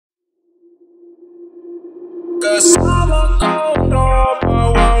Kasama ko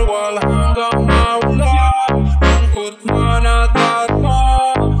tropa, walwal hanggang mawala. Lungkot man at mo,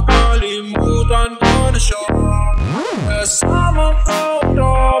 kalimutan ko na siya. Kasama ko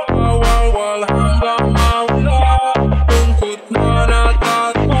tropa, walwal hanggang mawala. Lungkot man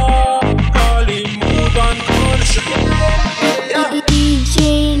at mo, kalimutan ko na siya. DJ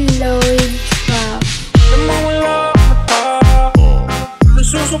Lloyd Namawala ang mata,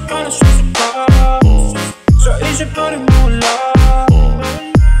 nasusuka sa isip ko rin mula.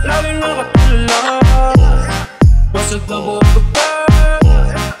 Laging nakatulala, basag na buong gabi,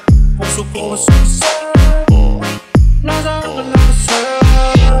 puso ko masasa. Nasaan ka na kasi,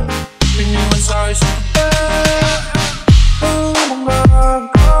 piniwan sa isip ko.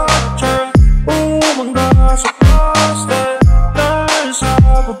 Umangga ka, umangga sa poste. Dahil sa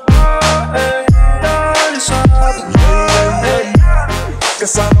babae, dahil sa babae.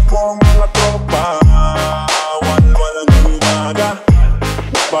 Kasama ko ang mga tropa, walang umaga.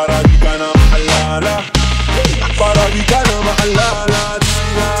 Para di ka na maalala, para di ka na maalala.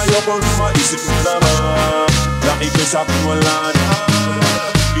 Ayoko na maisip mo naman, dahil ka sa'kin wala na.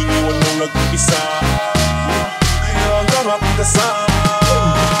 Iniwan mong nag-isa, ngayon ka makikasama.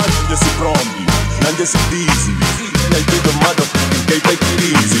 Nandiyan si Promi, nandiyan si Dizzy, nandiyan the motherfucking kay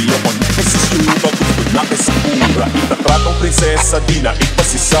Easy. Ayoko na kasi suba, gusto na kasi pura. Itatratong prinsesa, di na ipa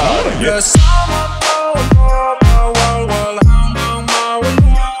si Sarah. Kasama ko tropa, walwal hanggang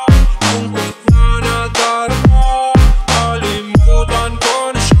mawala. Lungkot man at mo, kalimutan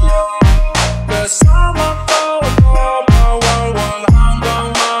ko na siya. Kasama ko tropa, walwal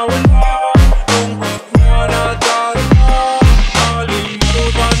hanggang mawala. Lungkot man at mo,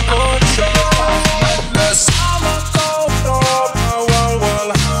 kalimutan ko na siya. Kasama ko tropa, walwal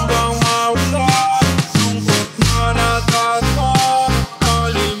hanggang mawala. Lungkot man at mo,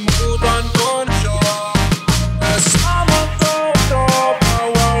 kalimutan ko na siya. Kasama ko tropa,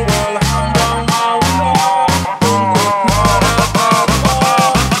 walwal hanggang mawala. Lungkot man at mo,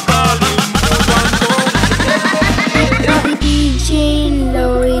 kalimutan ko na siya. DJ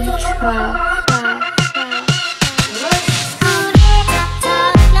Lloyd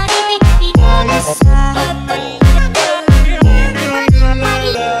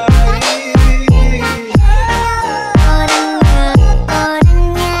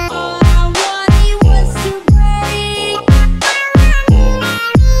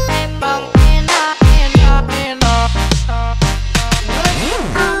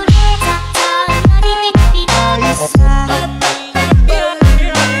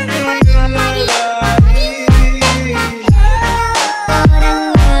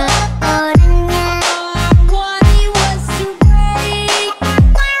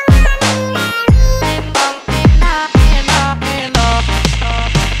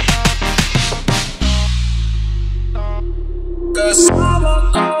Kasama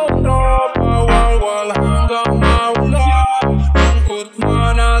ko tropa, walwal hanggang mawala. Lungkot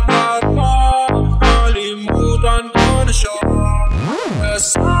man at mo, kalimutan ko na siya.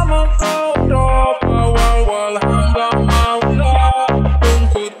 Kasama ko tropa, walwal hanggang mawala.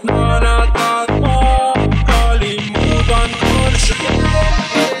 Lungkot man at mo, kalimutan ko na siya.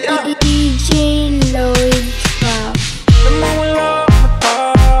 DJ Lloyd Namawala ang mata,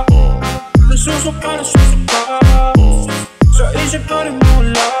 nasusuka sa isip ko rin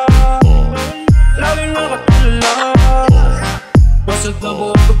mula. Laging nakatulala, basag na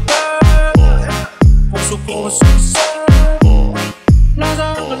buong gabi, puso ko masasa.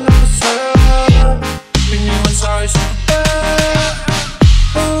 Nasaan ka na kasi, piniwan sa isip ko.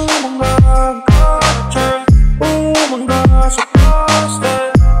 Umangga ka, umangga sa poste.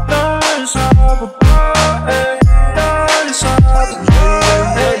 Dahil sa babae, dahil sa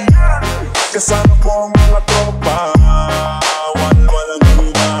babae. Kasama ko ang mga tropa, walang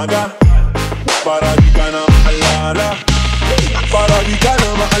umaga. Para di ka na maalala, para di ka na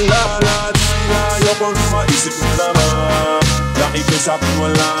maalala. Ayoko na maisip mo naman, dahil ka sa'kin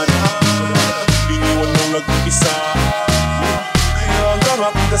wala na. Iniwan mong nag-isa, ngayon ka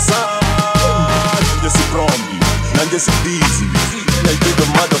makikasama. Nandiyan si Promi, nandiyan si Dizzy, nandiyan the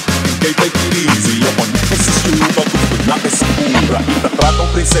motherfucking kay Easy. Ayoko na kasi suba, gusto na kasi pura.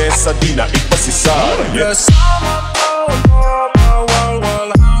 Itatratong prinsesa, di na ipa si Sarah. Kasama ko tropa,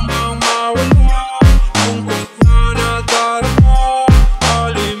 walwal hanggang mawala. Lungkot man at mo,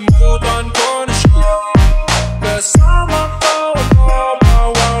 kalimutan ko na siya. Kasama ko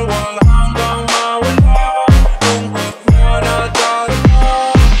tropa, walwal hanggang mawala. Lungkot man at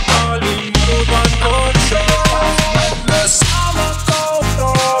mo, kalimutan ko na siya. Kasama ko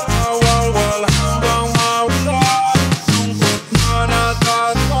tropa, walwal hanggang mawala. Lungkot man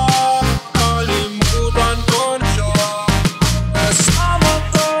at mo, kalimutan ko na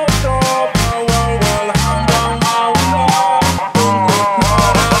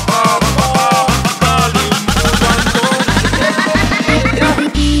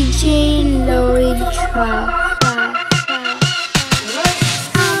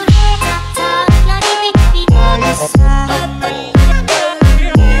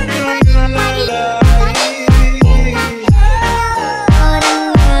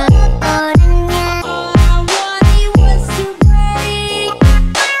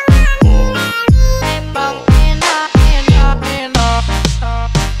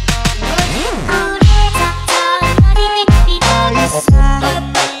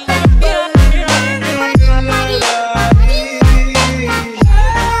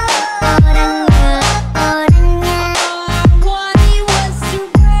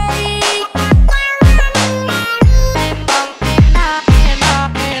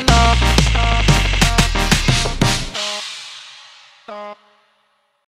Stop.